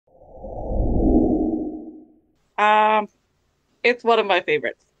It's one of my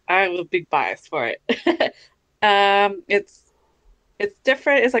favorites. I have a big bias for it. It's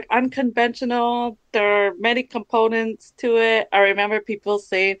different. It's like unconventional. There are many components to it. I remember people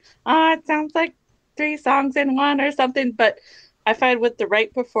saying, "Ah, it sounds like three songs in one or something." But I find with the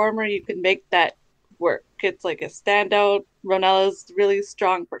right performer, you can make that work. It's like a standout. Ronela's a really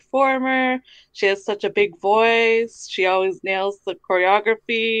strong performer. She has such a big voice. She always nails the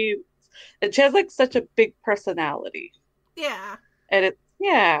choreography, and she has like such a big personality. Yeah. And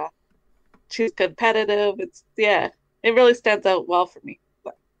yeah, she's competitive. It really stands out well for me.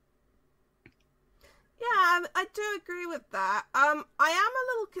 But, Yeah, I do agree with that. I am a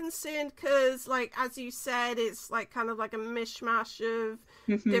little concerned because, like, as you said, it's like kind of like a mishmash of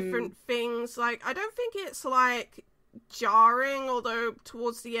mhm. different things. Like, I don't think it's like jarring, although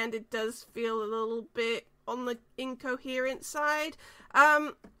towards the end it does feel a little bit on the incoherent side.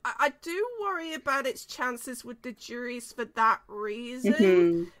 I do worry about its chances with the juries for that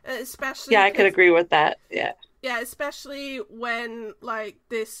reason, Yeah, especially I could because agree with that. Yeah. yeah, especially when like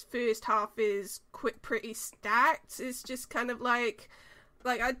this first half is pretty stacked. It's just kind of like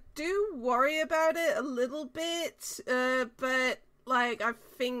I do worry about it a little bit, but like I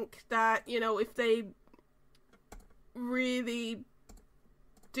think that if they really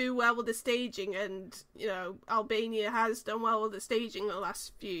do well with the staging, and Albania has done well with the staging the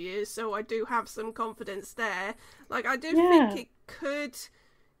last few years, so I do have some confidence there. Like I do think Yeah. it could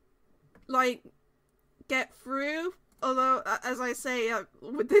like get through. Although, as I say,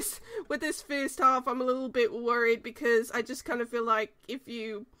 with this first half, I'm a little bit worried because I just kind of feel like if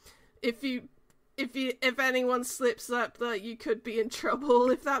you if anyone slips up, that you could be in trouble.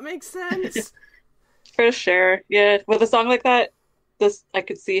 If that makes sense. For sure. Yeah. With a song like that, this I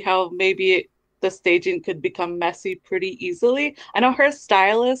could see how maybe the staging could become messy pretty easily. I know her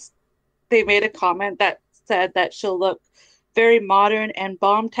stylist, they made a comment that said that she'll look very modern and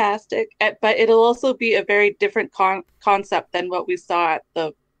bombastic, but it'll also be a very different concept than what we saw at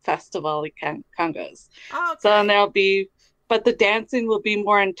the festival in Congo's. So then Okay. but the dancing will be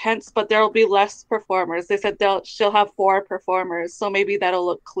more intense, but there'll be less performers. They said she'll have four performers, so maybe that'll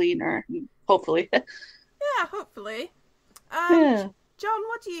look cleaner, hopefully. Yeah, hopefully. Yeah. John,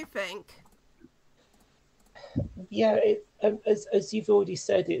 what do you think? Yeah, as you've already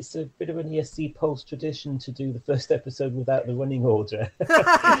said, it's a bit of an ESC Pulse tradition to do the first episode without the running order.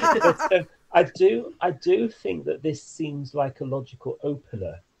 But I do think that this seems like a logical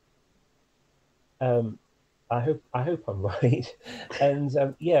opener. Um, I hope I'm right.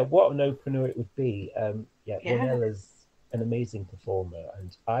 And yeah, what an opener it would be. Yeah, Yeah. Ronela's an amazing performer,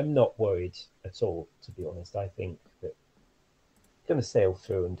 and I'm not worried at all. To be honest, I think that going to sail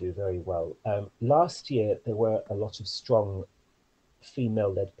through and do very well. Last year there were a lot of strong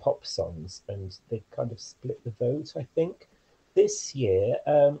female-led pop songs, and they kind of split the vote. I think this year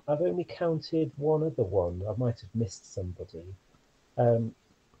I've only counted one other one. I might have missed somebody. Um,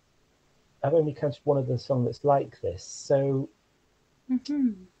 I've only counted one other song that's like this, so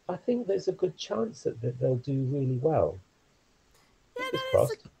Mhm. I think there's a good chance that they'll do really well. Yeah, Fingers that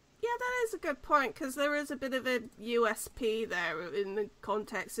is a crossed. yeah, that is a good point because there is a bit of a USP there in the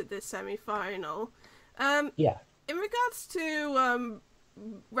context of this semi-final. Um, Yeah, in regards to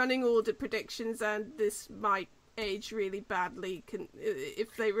running order predictions, and this might age really badly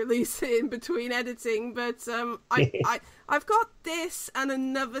if they release it in between editing, but I've got this and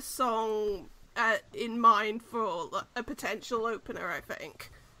another song in mind for a potential opener. I think,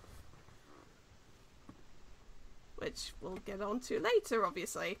 which we'll get on to later,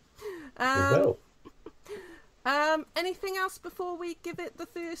 obviously. we Um, will. anything else before we give it the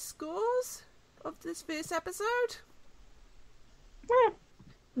first scores of this first episode?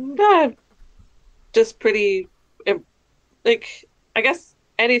 Yeah. Just pretty, like, I guess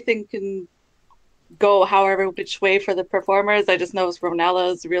anything can go however which way for the performers. I just know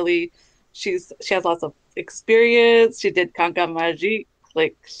Ronella's really, she has lots of experience. She did Kanka Magic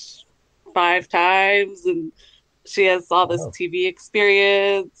like 5 times, and she has all this Wow, TV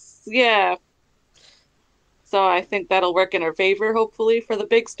experience. Yeah. So I think that'll work in her favor, hopefully, for the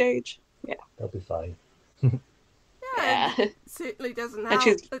big stage. Yeah. that'll be fine. Yeah, Yeah. it certainly doesn't And help.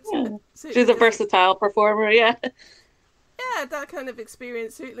 yeah, It certainly she's a doesn't. versatile performer. Yeah. Yeah, that kind of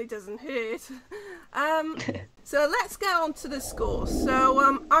experience certainly doesn't hurt. Um, so let's get on to the score. So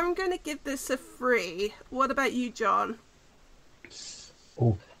I'm going to give this a 3. What about you, John?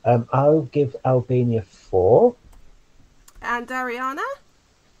 Oh, I'll give Albania 4. And Ariana?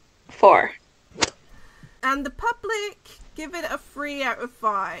 4. And the public give it a 3 out of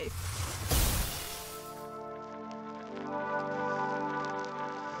 5.